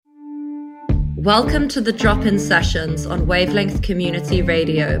Welcome to the Drop-In Sessions on Wavelength Community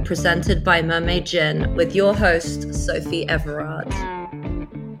Radio, presented by Mermaid Gin, with your host, Sophie Everard.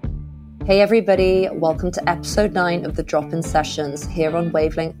 Hey everybody, welcome to episode 9 of the Drop-In Sessions here on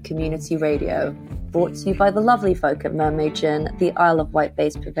Wavelength Community Radio, brought to you by the lovely folk at Mermaid Gin, the Isle of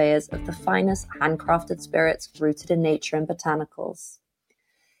Wight-based purveyors of the finest handcrafted spirits rooted in nature and botanicals.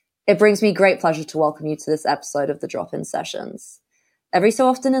 It brings me great pleasure to welcome you to this episode of the Drop-In Sessions. Every so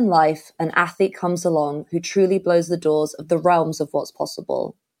often in life, an athlete comes along who truly blows the doors of the realms of what's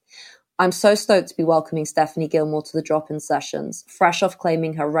possible. I'm so stoked to be welcoming Stephanie Gilmore to the Drop-In Sessions, fresh off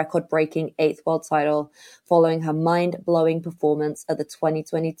claiming her record-breaking 8th world title following her mind-blowing performance at the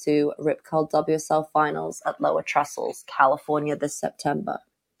 2022 Rip Curl WSL Finals at Lower Trestles, California this September.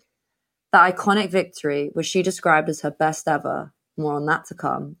 The iconic victory, which she described as her best ever, more on that to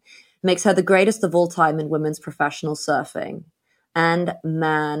come, makes her the greatest of all time in women's professional surfing. And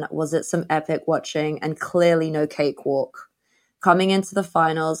man, was it some epic watching and clearly no cakewalk. Coming into the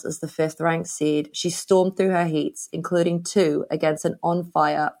finals as the 5th ranked seed, she stormed through her heats, including 2 against an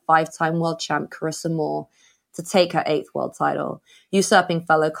on-fire 5-time world champ Carissa Moore, to take her 8th world title, usurping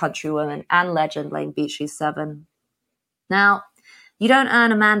fellow countrywoman and legend Layne Beachley's 7. Now, you don't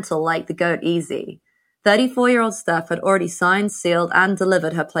earn a mantle like the GOAT easy. 34-year-old Steph had already signed, sealed, and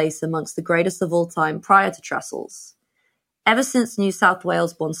delivered her place amongst the greatest of all time prior to Trestles. Ever since New South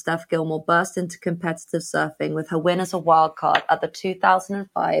Wales-born Steph Gilmore burst into competitive surfing with her win as a wildcard at the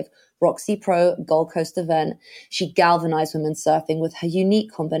 2005 Roxy Pro Gold Coast event, she galvanized women's surfing with her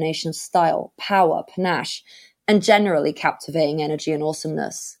unique combination of style, power, panache, and generally captivating energy and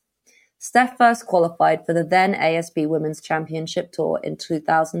awesomeness. Steph first qualified for the then ASB Women's Championship Tour in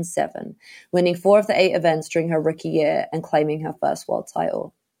 2007, winning 4 of the 8 events during her rookie year and claiming her first world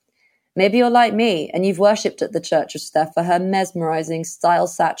title. Maybe you're like me and you've worshipped at the Church of Steph for her mesmerizing,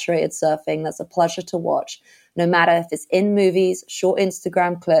 style-saturated surfing that's a pleasure to watch, no matter if it's in movies, short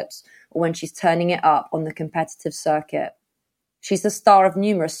Instagram clips, or when she's turning it up on the competitive circuit. She's the star of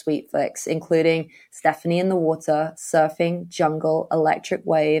numerous sweet flicks, including Stephanie in the Water, Surfing, Jungle, Electric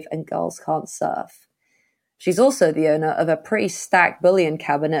Wave, and Girls Can't Surf. She's also the owner of a pretty stacked bullion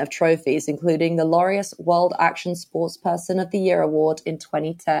cabinet of trophies, including the Laureus World Action Sportsperson of the Year Award in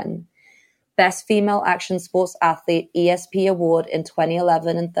 2010, Best Female Action Sports Athlete ESP Award in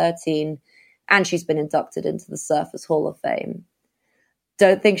 2011 and 13, and she's been inducted into the Surfers Hall of Fame.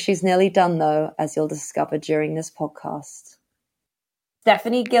 Don't think she's nearly done, though, as you'll discover during this podcast.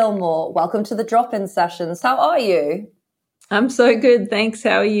 Stephanie Gilmore, welcome to the Drop-In Sessions. How are you? I'm so good, thanks.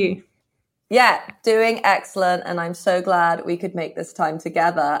 How are you? Yeah, doing excellent, and I'm so glad we could make this time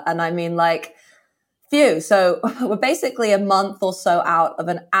together. And I mean, so we're basically a month or so out of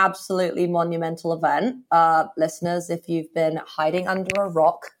an absolutely monumental event. Listeners, if you've been hiding under a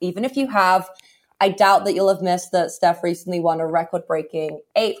rock, even if you have, I doubt that you'll have missed that Steph recently won a record-breaking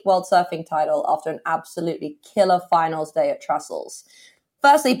 8th world surfing title after an absolutely killer finals day at Trestles.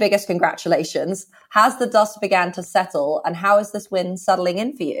 Firstly, biggest congratulations. Has the dust began to settle, and how is this win settling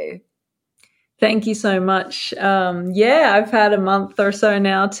in for you? Thank you so much. I've had a month or so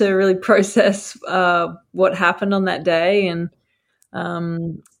now to really process what happened on that day. And,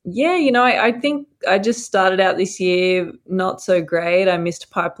 I think I just started out this year not so great. I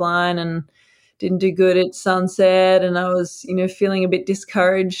missed Pipeline and didn't do good at Sunset. And I was, feeling a bit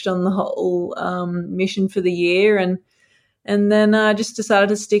discouraged on the whole mission for the year. And then I just decided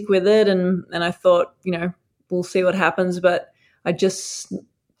to stick with it. And I thought, we'll see what happens. But I just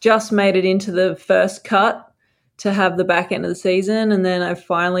made it into the first cut to have the back end of the season. And then I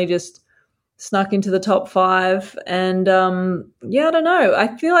finally just snuck into the top 5. And, I don't know.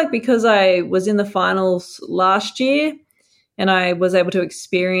 I feel like because I was in the finals last year and I was able to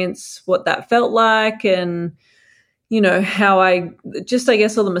experience what that felt like and, how I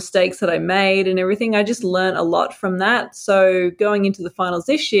guess all the mistakes that I made and everything, I just learned a lot from that. So going into the finals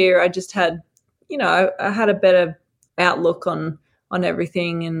this year, I just had, I had a better outlook on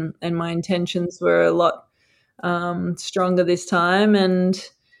everything, and my intentions were a lot stronger this time. And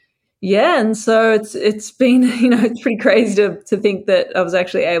so it's been, it's pretty crazy to think that I was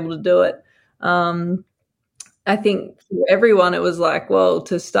actually able to do it. I think for everyone it was like, well,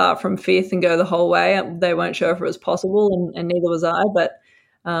 to start from 5th and go the whole way, they weren't sure if it was possible, and neither was I. But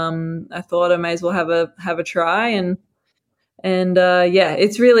I thought I may as well have a try, and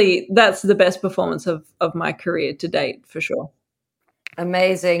it's really, that's the best performance of my career to date for sure.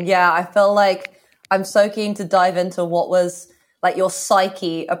 Amazing. Yeah, I feel like I'm so keen to dive into what was like your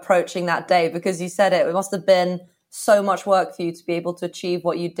psyche approaching that day, because you said it must have been so much work for you to be able to achieve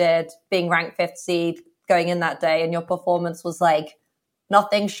what you did, being ranked 5th seed going in that day, and your performance was like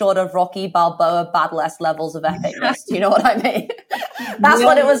nothing short of Rocky Balboa badass levels of epicness. Do you know what I mean? That's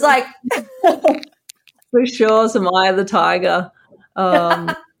what it was like. For sure, some Eye of the Tiger.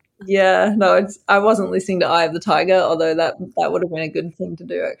 Yeah, no, I wasn't listening to Eye of the Tiger, although that would have been a good thing to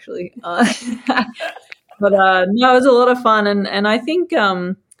do, actually. But no, it was a lot of fun, and I think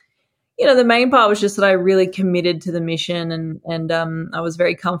the main part was just that I really committed to the mission, and I was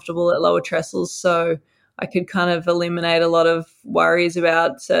very comfortable at lower trestles, so I could kind of eliminate a lot of worries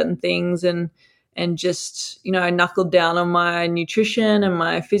about certain things, and just, I knuckled down on my nutrition and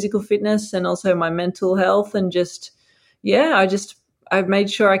my physical fitness and also my mental health, and just, I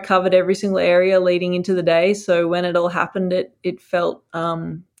made sure I covered every single area leading into the day. So when it all happened, it felt,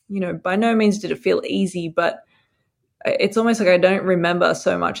 by no means did it feel easy, but it's almost like I don't remember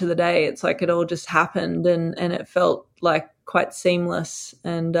so much of the day. It's like it all just happened, and it felt like quite seamless.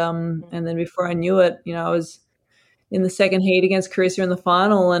 And then before I knew it, I was in the second heat against Carissa in the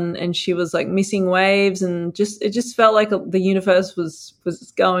final, and she was like missing waves, and it just felt like the universe was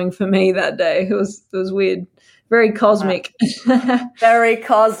going for me that day. It was weird. Very cosmic. Very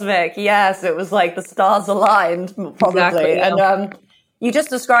cosmic. Yes, it was like the stars aligned, probably. Exactly, yeah. And you just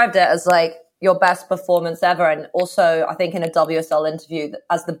described it as like your best performance ever, and also I think in a WSL interview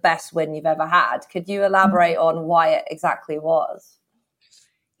as the best win you've ever had. Could you elaborate on why it exactly was?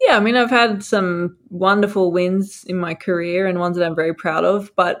 Yeah, I mean, I've had some wonderful wins in my career and ones that I'm very proud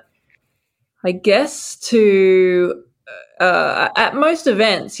of, but I guess at most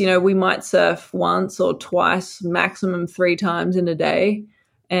events, we might surf once or twice, maximum 3 times in a day.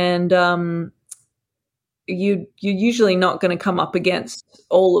 And you're usually not going to come up against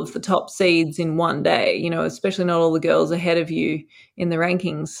all of the top seeds in one day, especially not all the girls ahead of you in the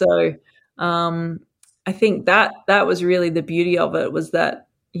rankings. So I think that was really the beauty of it, was that,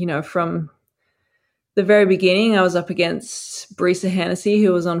 from the very beginning, I was up against Brisa Hennessy,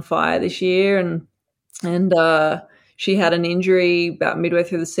 who was on fire this year, and she had an injury about midway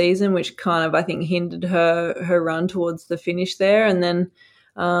through the season, which kind of, I think, hindered her run towards the finish there. And then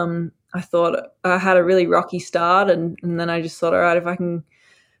I thought I had a really rocky start, and then I just thought, all right, if I can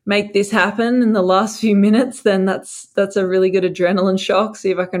make this happen in the last few minutes, then that's a really good adrenaline shock.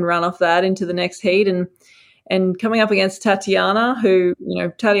 See if I can run off that into the next heat. And coming up against Tatiana, who,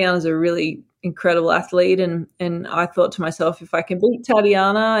 Tatiana's a really incredible athlete, and I thought to myself, if I can beat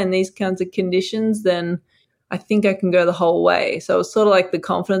Tatiana in these kinds of conditions, then I think I can go the whole way. So it was sort of like the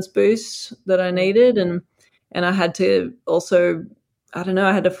confidence boost that I needed, and I had to also, I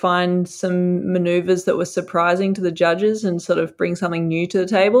had to find some maneuvers that were surprising to the judges and sort of bring something new to the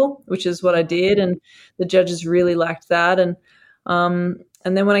table, which is what I did, and the judges really liked that.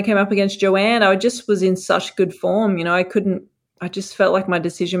 And then when I came up against Joanne, I just was in such good form. I just felt like my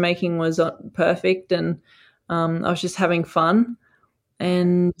decision-making was perfect, and I was just having fun.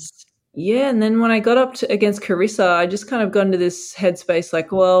 And yeah, and then when I got up against Carissa, I just kind of got into this headspace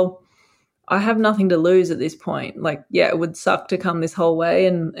like, well, I have nothing to lose at this point. Like, yeah, it would suck to come this whole way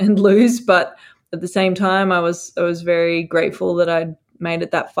and lose, but at the same time, I was very grateful that I'd made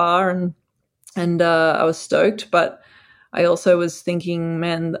it that far, and I was stoked. But I also was thinking,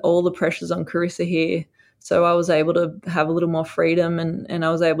 man, all the pressure's on Carissa here. So I was able to have a little more freedom, and I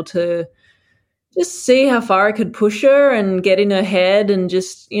was able to just see how far I could push her and get in her head, and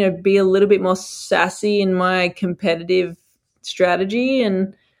just, be a little bit more sassy in my competitive strategy.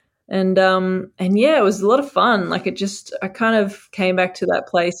 And yeah, it was a lot of fun. Like, I kind of came back to that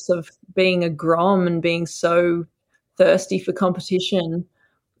place of being a grom and being so thirsty for competition.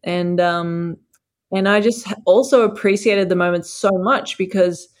 And I just also appreciated the moment so much,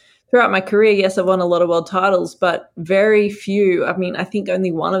 because throughout my career, yes, I've won a lot of world titles, but very few. I mean, I think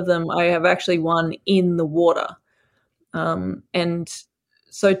only one of them I have actually won in the water. And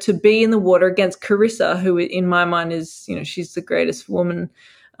so to be in the water against Carissa, who in my mind is, she's the greatest woman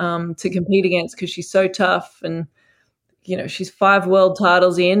to compete against, because she's so tough, and, she's 5 world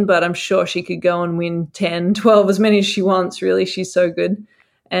titles in, but I'm sure she could go and win 10, 12, as many as she wants, really. She's so good.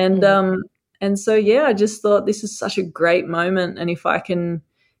 And so, yeah, I just thought this is such a great moment. And if I can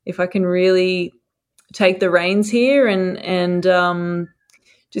really take the reins here and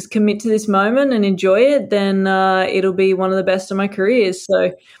just commit to this moment and enjoy it, then it'll be one of the best of my careers.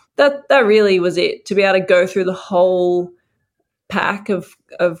 So that really was it, to be able to go through the whole pack of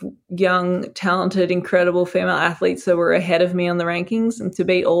young, talented, incredible female athletes that were ahead of me on the rankings, and to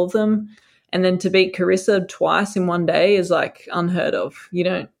beat all of them. And then to beat Carissa twice in one day is like unheard of. You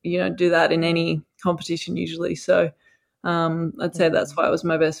don't do that in any competition usually. So I'd say that's why it was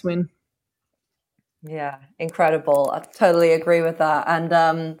my best win. Yeah, incredible. I totally agree with that.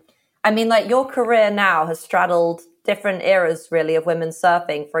 And I mean, like, your career now has straddled different eras really of women's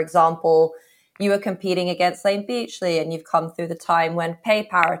surfing. For example, you were competing against Lane Beachley, and you've come through the time when pay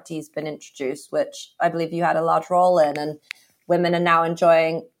parity's been introduced, which I believe you had a large role in, and women are now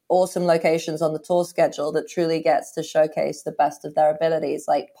enjoying awesome locations on the tour schedule that truly gets to showcase the best of their abilities,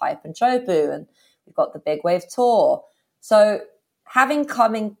 like Pipe and Chopu, and we've got the Big Wave Tour. So having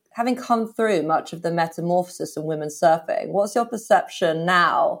come through much of the metamorphosis in women's surfing, what's your perception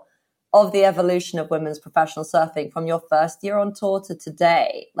now of the evolution of women's professional surfing from your first year on tour to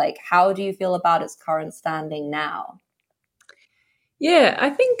today? Like, how do you feel about its current standing now? Yeah, I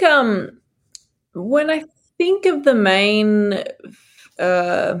think when I think of the main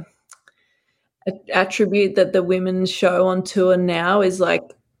attribute that the women show on tour now is like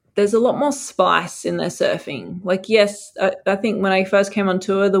there's a lot more spice in their surfing. Like, yes, I think when I first came on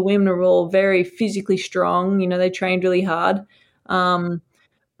tour, the women were all very physically strong. You know, they trained really hard.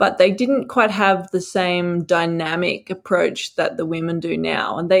 But they didn't quite have the same dynamic approach that the women do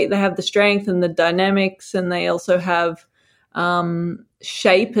now. And they have the strength and the dynamics, and they also have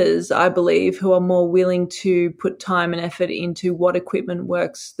shapers, I believe, who are more willing to put time and effort into what equipment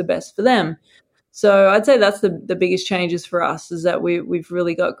works the best for them. So I'd say that's the biggest changes for us, is that we've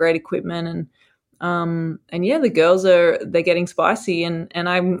really got great equipment, and yeah, the girls they're getting spicy, and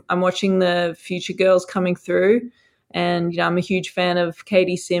I'm watching the future girls coming through. And, you know, I'm a huge fan of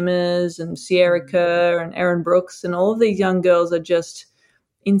Katie Simmers and Sierra Kerr and Erin Brooks, and all of these young girls are just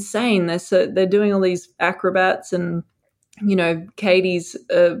insane. They're doing all these acrobats, and, you know, Katie's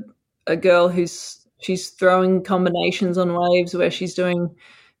a girl she's throwing combinations on waves where she's doing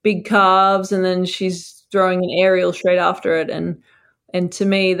big carves, and then she's throwing an aerial straight after it. And to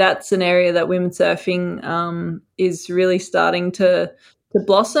me, that's an area that women's surfing is really starting to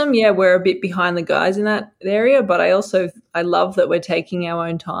blossom. Yeah, we're a bit behind the guys in that area, but I love that we're taking our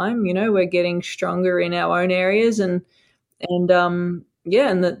own time. You know, we're getting stronger in our own areas, and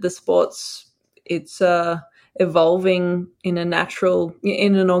the sport's it's evolving in an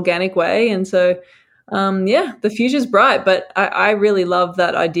organic way, and so the future's bright. But I really love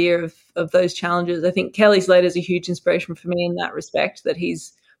that idea of those challenges. I think Kelly Slater's a huge inspiration for me in that respect, that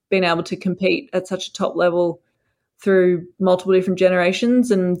he's been able to compete at such a top level through multiple different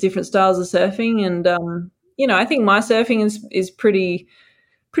generations and different styles of surfing. And, I think my surfing is pretty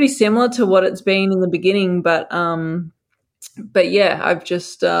similar to what it's been in the beginning. But yeah, I've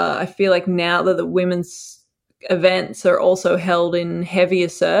just, I feel like now that the women's events are also held in heavier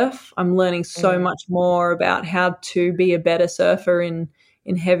surf, I'm learning so much more about how to be a better surfer in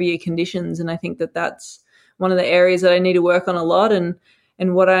heavier conditions. And I think that that's one of the areas that I need to work on a lot.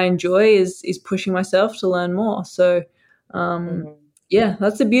 And what I enjoy is pushing myself to learn more. So,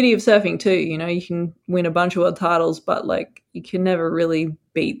 that's the beauty of surfing too. You know, you can win a bunch of world titles, but like you can never really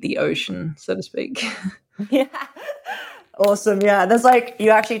beat the ocean, so to speak. Yeah. Awesome. Yeah. There's like,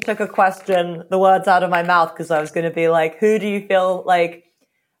 you actually took the words out of my mouth, because I was going to be like, who do you feel like,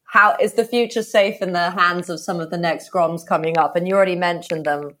 how is the future safe in the hands of some of the next Groms coming up? And you already mentioned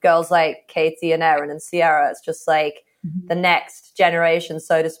them, girls like Katie and Erin and Sierra. It's just like, the next generation,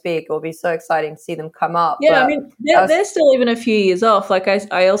 so to speak. It will be so exciting to see them come up. Yeah, but I mean, they're still even a few years off. Like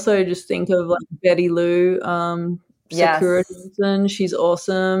I also just think of like Betty Lou, Sakura Johnson, she's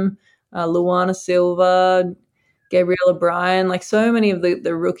awesome. Luana Silva, Gabriella Bryan, like so many of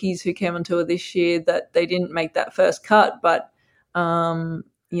the rookies who came on tour this year that they didn't make that first cut, but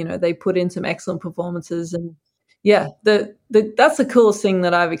they put in some excellent performances. And yeah, that's the coolest thing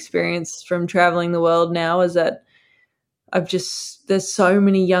that I've experienced from traveling the world now, is that there's so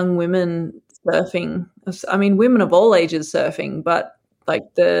many young women surfing. I mean, women of all ages surfing, but like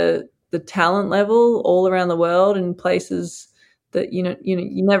the talent level all around the world in places that, you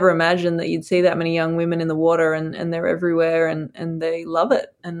never imagined that you'd see that many young women in the water, and they're everywhere, and they love it.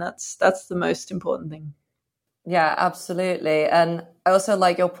 And that's the most important thing. Yeah, absolutely. And I also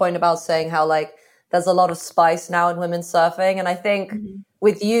like your point about saying how like there's a lot of spice now in women's surfing. And I think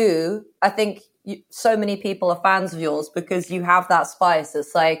with you, so many people are fans of yours because you have that spice.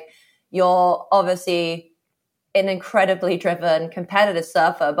 It's like you're obviously an incredibly driven, competitive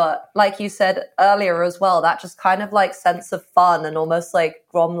surfer, but like you said earlier as well, that just kind of like sense of fun and almost like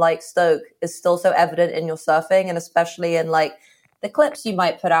Grom-like stoke is still so evident in your surfing, and especially in like the clips you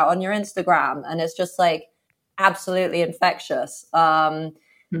might put out on your Instagram. And it's just like absolutely infectious.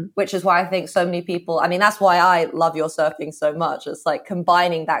 Which is why I think so many people, I mean, that's why I love your surfing so much. It's like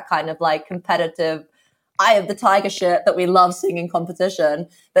combining that kind of like competitive eye of the tiger shit that we love seeing in competition,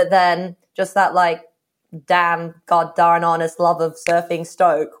 but then just that like damn god darn honest love of surfing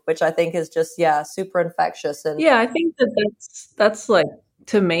stoke, which I think is just, super infectious. And yeah, I think that's like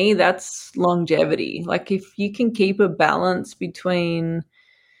to me, that's longevity. Like if you can keep a balance between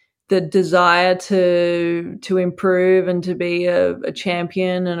the desire to improve and to be a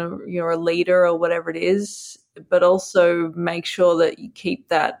champion and a leader or whatever it is, but also make sure that you keep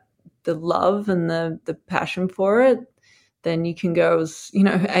that the love and the passion for it, then you can go as,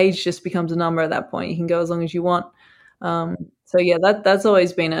 age just becomes a number at that point. You can go as long as you want. So yeah, that's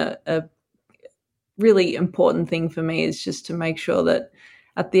always been a really important thing for me, is just to make sure that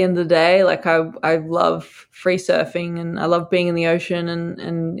at the end of the day, like I love free surfing and I love being in the ocean,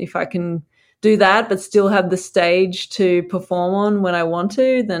 and if I can do that but still have the stage to perform on when I want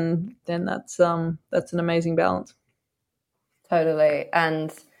to, then that's an amazing balance. Totally.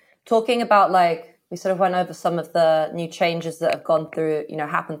 And talking about, like, we sort of went over some of the new changes that have gone through,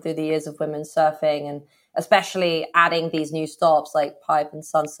 happened through the years of women's surfing, and especially adding these new stops like Pipe and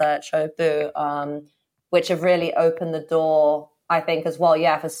Sunset, Chopu, which have really opened the door, I think, as well,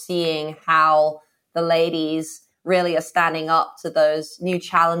 for seeing how the ladies really are standing up to those new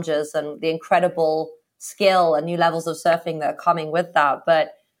challenges and the incredible skill and new levels of surfing that are coming with that.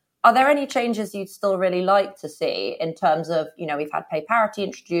 But are there any changes you'd still really like to see in terms of, we've had pay parity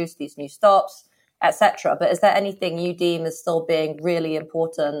introduced, these new stops, etc. But is there anything you deem as still being really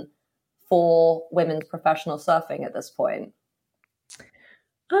important for women's professional surfing at this point?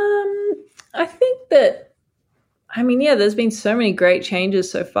 I think that, there's been so many great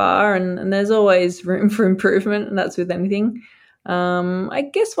changes so far, and there's always room for improvement, and that's with anything. I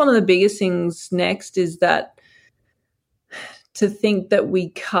guess one of the biggest things next is that to think that we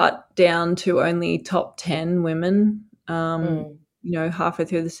cut down to only top 10 women, halfway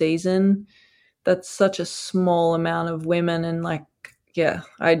through the season. That's such a small amount of women. And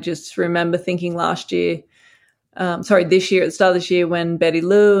I just remember thinking this year, at the start of this year, when Betty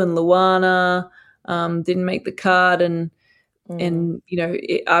Lou and Luana didn't make the cut, and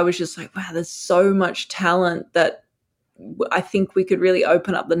I was just like, wow, there's so much talent that I think we could really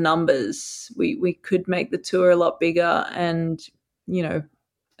open up the numbers. We could make the tour a lot bigger, and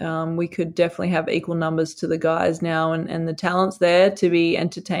we could definitely have equal numbers to the guys now, and the talent's there to be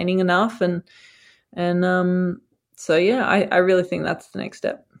entertaining enough, and so yeah, I really think that's the next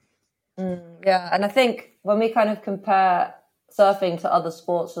step. And I think when we kind of compare surfing to other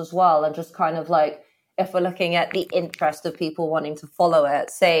sports as well, and just kind of like, if we're looking at the interest of people wanting to follow it,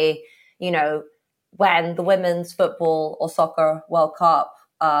 say, when the women's football or soccer World Cup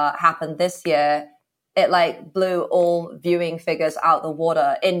happened this year, it like blew all viewing figures out the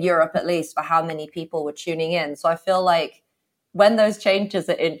water, in Europe at least, for how many people were tuning in. So I feel like when those changes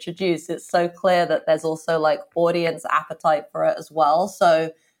are introduced, it's so clear that there's also like audience appetite for it as well.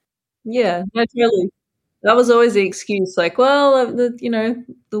 So yeah, really. That was always the excuse, like, well, the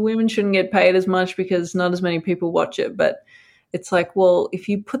women shouldn't get paid as much because not as many people watch it. But it's like, well, if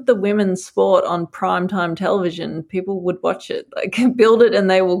you put the women's sport on primetime television, people would watch it. Like, build it and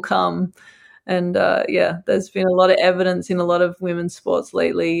they will come. And there's been a lot of evidence in a lot of women's sports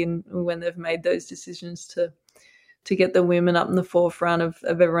lately, and when they've made those decisions to get the women up in the forefront of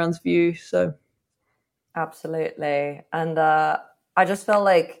everyone's view. So absolutely. And I just feel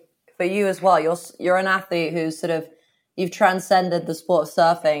like for you as well, you're an athlete who's sort of, you've transcended the sport of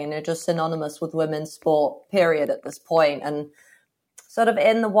surfing, and you're just synonymous with women's sport, period, at this point. And sort of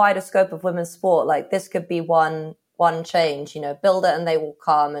in the wider scope of women's sport, like, this could be one change, build it and they will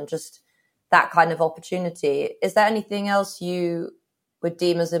come, and just that kind of opportunity. Is there anything else you would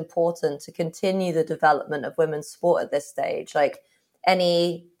deem as important to continue the development of women's sport at this stage? Like,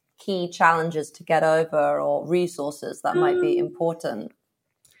 any key challenges to get over or resources that might be important?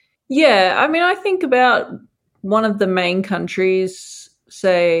 Yeah, I think about one of the main countries,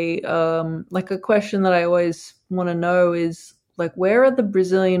 say, like, a question that I always want to know is, like, where are the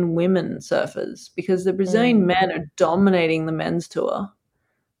Brazilian women surfers? Because the Brazilian men are dominating the men's tour.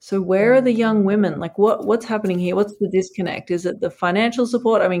 So where are the young women? Like, what's happening here? What's the disconnect? Is it the financial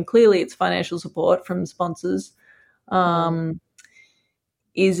support? Clearly it's financial support from sponsors.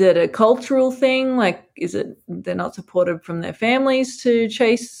 Is it a cultural thing? Like, is it they're not supported from their families to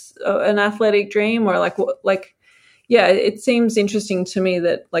chase an athletic dream? Or it seems interesting to me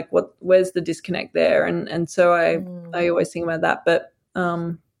that, like, where's the disconnect there? And so I always think about that. But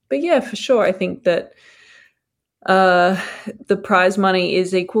yeah, for sure, I think that the prize money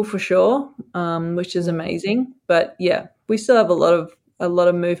is equal for sure, which is amazing. But yeah, we still have a lot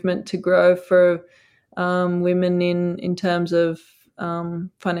of movement to grow for women in terms of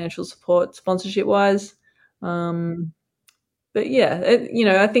financial support, sponsorship wise. But yeah,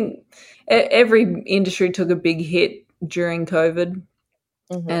 I think every industry took a big hit during COVID,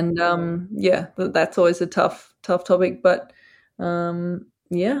 and that's always a tough topic. But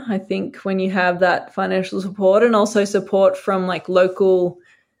yeah, I think when you have that financial support and also support from like local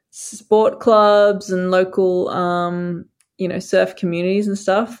sport clubs and local, surf communities and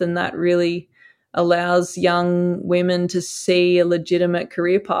stuff, then that really allows young women to see a legitimate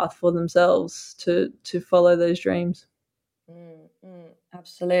career path for themselves to follow those dreams.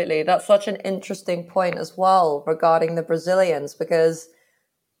 Absolutely. That's such an interesting point as well regarding the Brazilians, because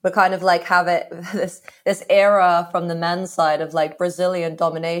we kind of like have it this era from the men's side of like Brazilian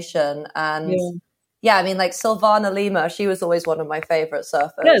domination. And yeah, I mean, like Silvana Lima, she was always one of my favorite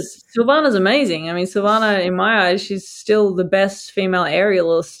surfers. Yes, Silvana's amazing. I mean, Silvana, in my eyes, she's still the best female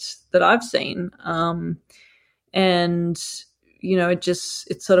aerialist that I've seen. And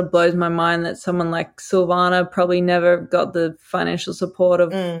it sort of blows my mind that someone like Silvana probably never got the financial support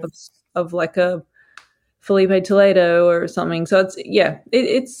of like a Felipe Toledo or something. So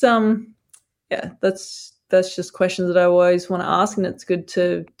that's just questions that I always want to ask, and it's good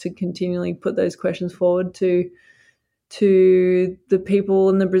to continually put those questions forward to the people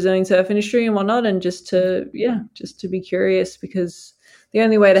in the Brazilian surf industry and whatnot, and just to be curious, because the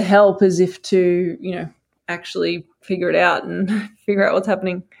only way to help is if to actually figure it out and figure out what's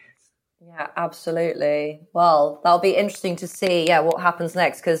happening. Yeah, absolutely. Well, that'll be interesting to see, what happens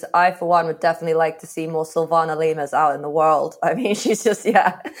next, because I, for one, would definitely like to see more Silvana Limas out in the world. I mean, she's just,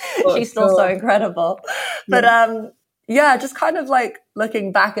 she's still so incredible. But, just kind of like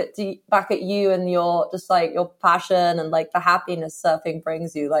looking back at you and your passion and like the happiness surfing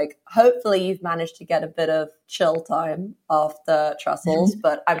brings you, like hopefully you've managed to get a bit of chill time after Trussels,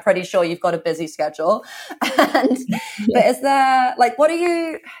 but I'm pretty sure you've got a busy schedule. But is there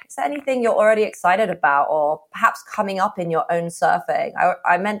anything you're already excited about or perhaps coming up in your own surfing?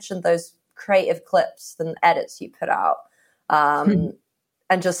 I mentioned those creative clips and edits you put out, and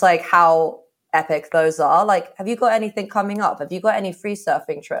just like how epic those are. Like, have you got anything coming up? Have you got any free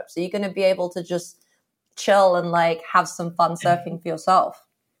surfing trips? Are you going to be able to just chill and like have some fun surfing for yourself?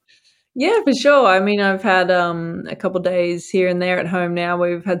 Yeah, for sure. I mean, I've had a couple of days here and there at home now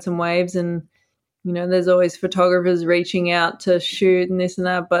where we've had some waves, and there's always photographers reaching out to shoot and this and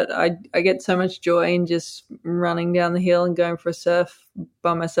that, but I get so much joy in just running down the hill and going for a surf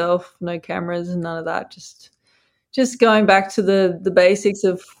by myself, no cameras and none of that, just going back to the basics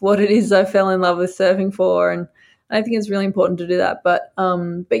of what it is I fell in love with surfing for. And I think it's really important to do that. But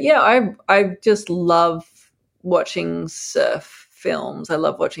yeah, I just love watching surf films. I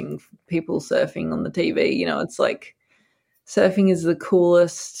love watching people surfing on the TV. It's like surfing is the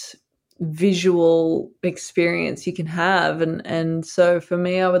coolest visual experience you can have. And so for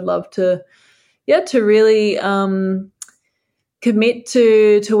me, I would love to really commit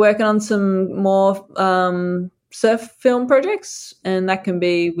to working on some more surf film projects, and that can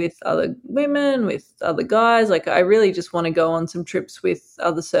be with other women, with other guys. Like, I really just want to go on some trips with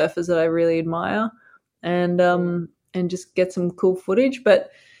other surfers that I really admire, and just get some cool footage. But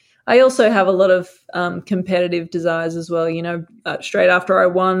I also have a lot of competitive desires as well. Straight after I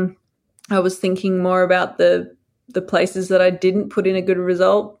won, I was thinking more about the places that I didn't put in a good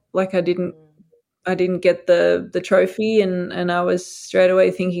result. Like, I didn't get the trophy, and I was straight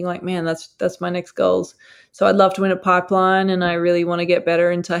away thinking like, man, that's my next goals. So I'd love to win a Pipeline, and I really want to get better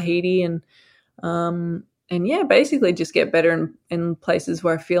in Tahiti, and basically just get better in places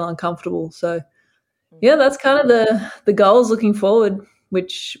where I feel uncomfortable. So yeah, that's kind of the goals looking forward,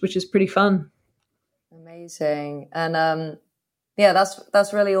 which is pretty fun. Amazing. And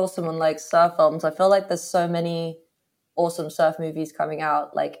that's really awesome on like surf films. I feel like there's so many awesome surf movies coming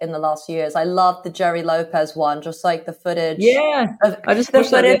out like in the last few years. I love the Jerry Lopez one, just like the footage. Yeah, I just the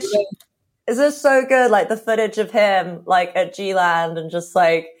footage. Is this so good? Like the footage of him like at G-Land, and just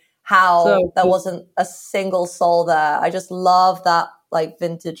like how there wasn't a single soul there. I just love that like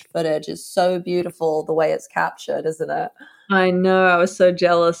vintage footage. It's so beautiful the way it's captured, isn't it? I know. I was so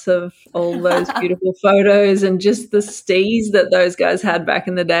jealous of all those beautiful photos, and just the stees that those guys had back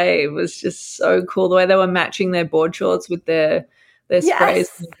in the day. It was just so cool the way they were matching their board shorts with their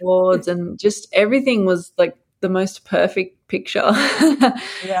sprays and boards, and just everything was like the most perfect picture.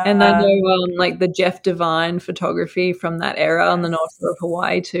 And I know like the Jeff Devine photography from that era on the North Shore of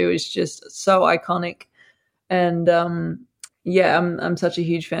Hawaii too is just so iconic. And I'm such a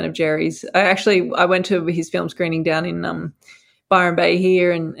huge fan of Jerry's. I went to his film screening down in Byron Bay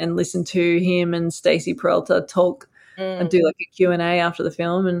here, and listened to him and Stacey Peralta talk and do like a Q&A after the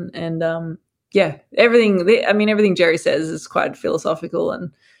film, and everything Jerry says is quite philosophical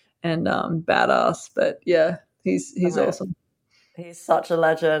and badass. But yeah, he's awesome. He's such a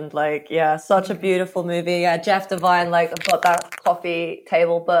legend. Like, yeah, such a beautiful movie. Yeah, Jeff Devine, like, I've got that coffee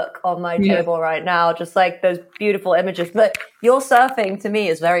table book on my table right now, just like those beautiful images. But your surfing to me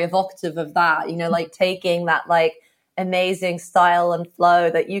is very evocative of that, you know, like taking that like amazing style and flow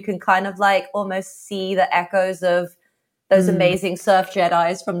that you can kind of like almost see the echoes of those amazing surf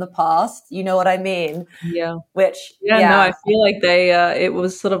Jedis from the past. You know what I mean? Yeah. Which, No, I feel like they, it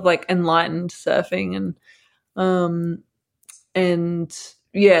was sort of like enlightened surfing and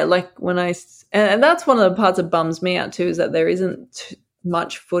yeah, like when and that's one of the parts that bums me out too, is that there isn't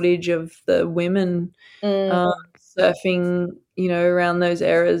much footage of the women surfing, you know, around those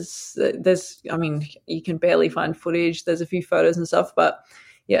eras. I mean, you can barely find footage. There's a few photos and stuff, but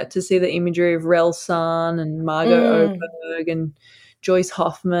yeah, to see the imagery of Rel Sun and Margot Oberg and Joyce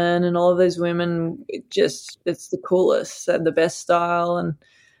Hoffman and all of those women, it's the coolest and the best style.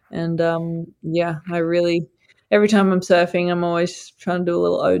 And yeah, I really, every time I'm surfing, I'm always trying to do a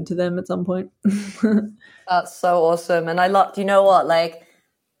little ode to them at some point. That's so awesome. And I love, do you know what? Like,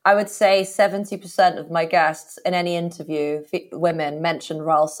 I would say 70% of my guests in any interview, women, mention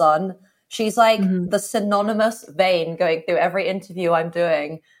Rel Sun. She's like the synonymous vein going through every interview I'm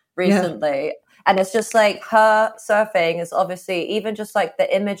doing recently. Yeah. And it's just like her surfing is obviously, even just like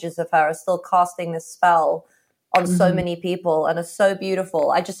the images of her are still casting this spell on so many people and are so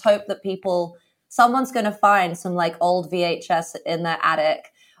beautiful. I just hope that someone's going to find some like old VHS in their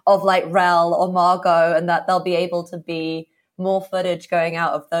attic of like Rel or Margot, and that they'll be able to be more footage going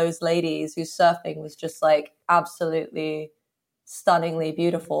out of those ladies whose surfing was just like absolutely stunningly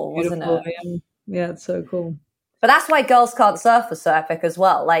beautiful, wasn't it? Yeah, it's so cool. But that's why Girls Can't Surf for Surfik as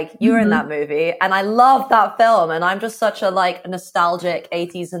well. Like, you were in that movie, and I love that film, and I'm just such a like nostalgic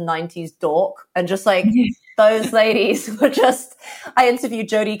 80s and 90s dork, and just like those ladies were just, I interviewed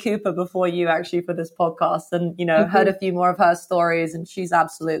Jodie Cooper before you actually for this podcast, and you know, heard a few more of her stories, and she's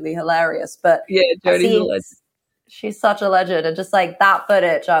absolutely hilarious. But yeah, Jodie's a legend. She's such a legend, and just like that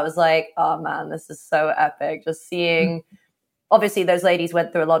footage, I was like, oh man, this is so epic. Just seeing, obviously those ladies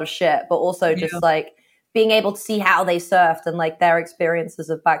went through a lot of shit, but also just like being able to see how they surfed and like their experiences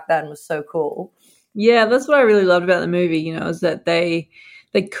of back then was so cool. Yeah, that's what I really loved about the movie, you know, is that they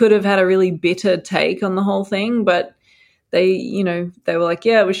could have had a really bitter take on the whole thing, but they, you know, they were like,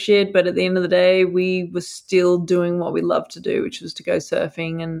 yeah, it was shit, but at the end of the day, we were still doing what we loved to do, which was to go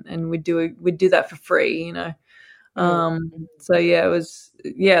surfing, and we'd do that for free, you know. So yeah, it was,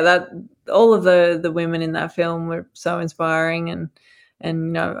 that all of the women in that film were so inspiring, and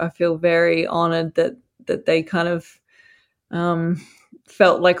you know, I feel very honored that they kind of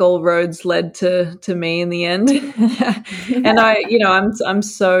felt like all roads led to me in the end. And I'm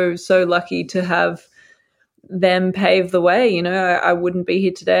so lucky to have them pave the way. You know, I wouldn't be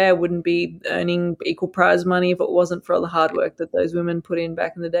here today. I wouldn't be earning equal prize money if it wasn't for all the hard work that those women put in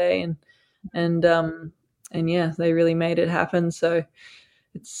back in the day. And yeah, they really made it happen. So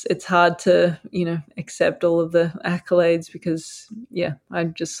it's hard to, you know, accept all of the accolades, because yeah,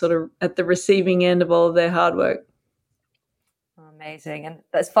 I'm just sort of at the receiving end of all of their hard work. Amazing. And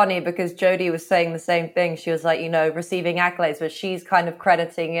that's funny because Jodie was saying the same thing. She was like, you know, receiving accolades, but she's kind of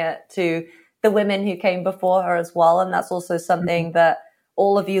crediting it to the women who came before her as well. And that's also something that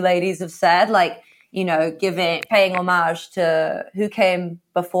all of you ladies have said, like, you know, paying homage to who came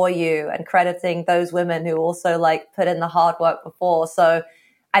before you and crediting those women who also like put in the hard work before. So,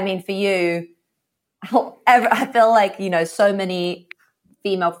 I mean, for you, I feel like, you know, so many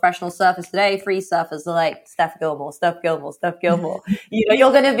female professional surfers today, free surfers, are like Steph Gilmore. You know,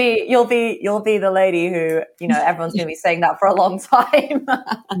 you'll be the lady who, you know, everyone's going to be saying that for a long time.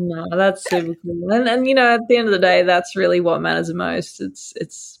 No, that's super cool. And you know, at the end of the day, that's really what matters the most.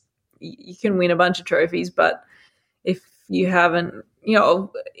 It's you can win a bunch of trophies, but if you haven't, you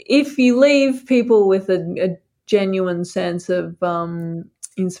know, if you leave people with a genuine sense of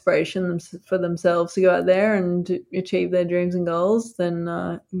inspiration for themselves to go out there and to achieve their dreams and goals, then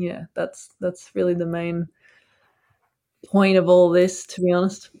yeah, that's really the main point of all this, to be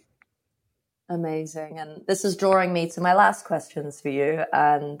honest. Amazing. And this is drawing me to my last questions for you,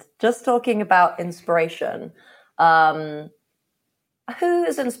 and just talking about inspiration. Who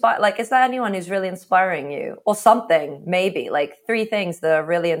is inspired? Like, is there anyone who's really inspiring you, or something? Maybe like 3 things that are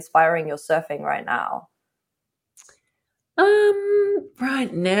really inspiring your surfing right now.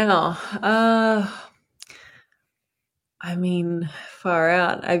 Right now, I mean, far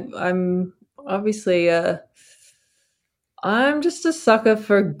out. I'm obviously, I'm just a sucker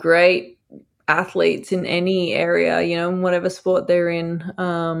for great athletes in any area, you know, in whatever sport they're in.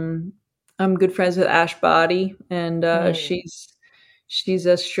 I'm good friends with Ash Barty, and she's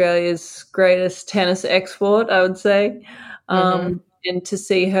Australia's greatest tennis export, I would say. And to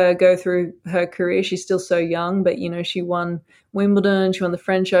see her go through her career, she's still so young, but, she won Wimbledon, she won the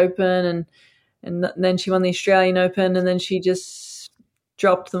French Open, and then she won the Australian Open, and then she just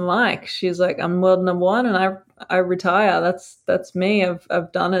dropped the mic. She was like, I'm world number one and I retire. That's me.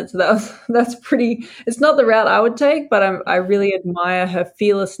 I've done it. So that's pretty, it's not the route I would take, but I really admire her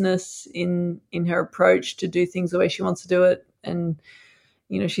fearlessness in her approach to do things the way she wants to do it. And,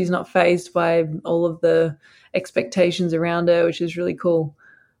 she's not fazed by all of the expectations around her, which is really cool.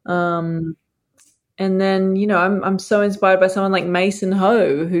 And then, I'm so inspired by someone like Mason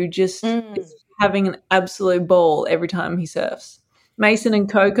Ho, who just is having an absolute ball every time he surfs. Mason and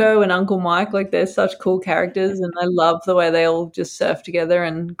Coco and Uncle Mike, like, they're such cool characters, and I love the way they all just surf together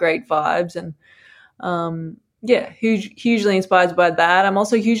and great vibes. And hugely inspired by that. I'm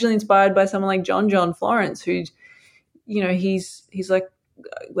also hugely inspired by someone like John Florence, who, he's like,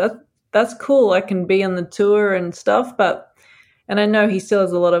 that's cool. I can be on the tour and stuff, and I know he still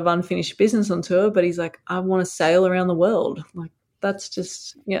has a lot of unfinished business on tour, but he's like, I want to sail around the world. Like, that's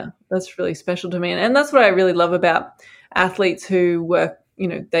just, that's really special to me. And that's what I really love about athletes who work,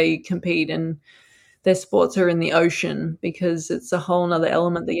 they compete and their sports are in the ocean, because it's a whole nother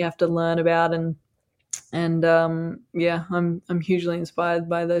element that you have to learn about. And I'm hugely inspired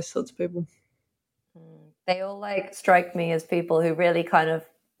by those sorts of people. They all strike me as people who really kind of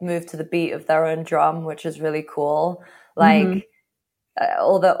move to the beat of their own drum, which is really cool.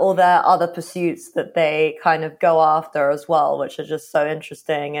 All the other pursuits that they kind of go after as well, which are just so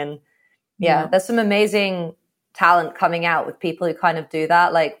interesting. And there's some amazing talent coming out with people who kind of do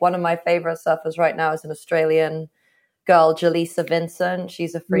that. Like, one of my favorite surfers right now is an Australian girl, Jaleesa Vincent.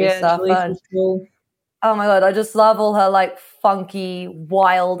 She's a free surfer. Cool. Oh my God, I just love all her funky,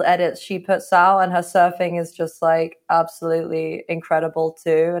 wild edits she puts out, and her surfing is just absolutely incredible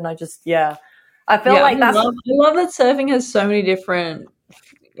too. And I just, I feel I love that surfing has so many different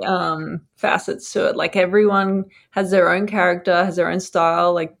facets to it. Like, everyone has their own character, has their own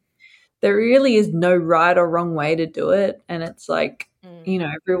style. Like, there really is no right or wrong way to do it. And it's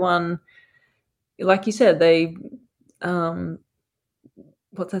everyone, like you said, they,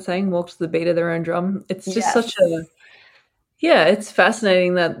 what's that saying? Walk to the beat of their own drum. It's just it's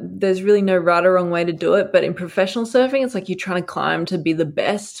fascinating that there's really no right or wrong way to do it. But in professional surfing, it's like you're trying to climb to be the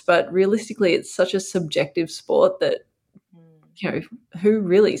best. But realistically, it's such a subjective sport that, who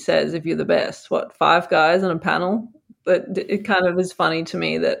really says if you're the best? What, 5 guys on a panel? But it kind of is funny to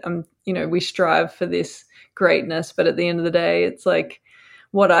me that, we strive for this greatness. But at the end of the day, it's like,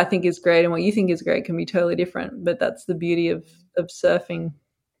 what I think is great and what you think is great can be totally different. But that's the beauty of surfing.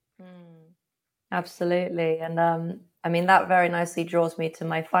 Absolutely. And that very nicely draws me to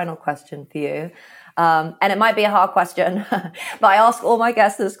my final question for you. And it might be a hard question, but I ask all my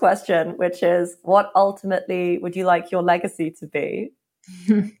guests this question, which is, what ultimately would you like your legacy to be?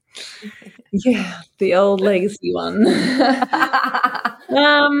 The old legacy one.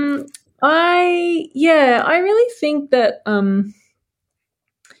 I really think that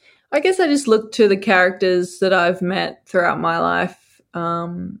I guess I just look to the characters that I've met throughout my life,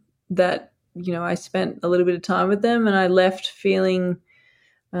 that, I spent a little bit of time with them, and I left feeling,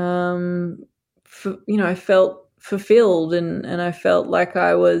 I felt fulfilled, and I felt like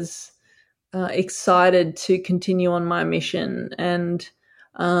I was excited to continue on my mission. And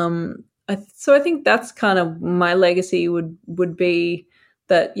so I think that's kind of my legacy would be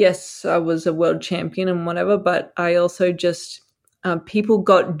that, yes, I was a world champion and whatever, but I also just, people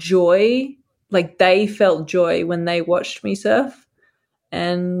got joy, like they felt joy when they watched me surf,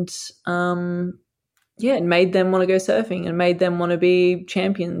 and it made them want to go surfing, and made them want to be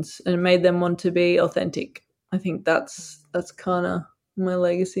champions, and made them want to be authentic. I think that's kind of my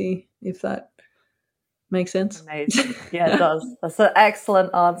legacy, if that makes sense. Amazing. Yeah, it does. That's an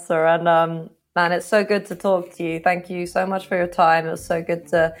excellent answer. And man, it's so good to talk to you. Thank you so much for your time. It was so good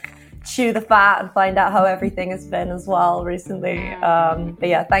to chew the fat and find out how everything has been as well recently.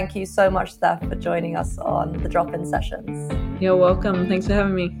 Thank you so much, Steph, for joining us on the Drop-In Sessions. You're welcome. Thanks for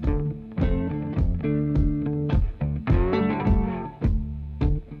having me.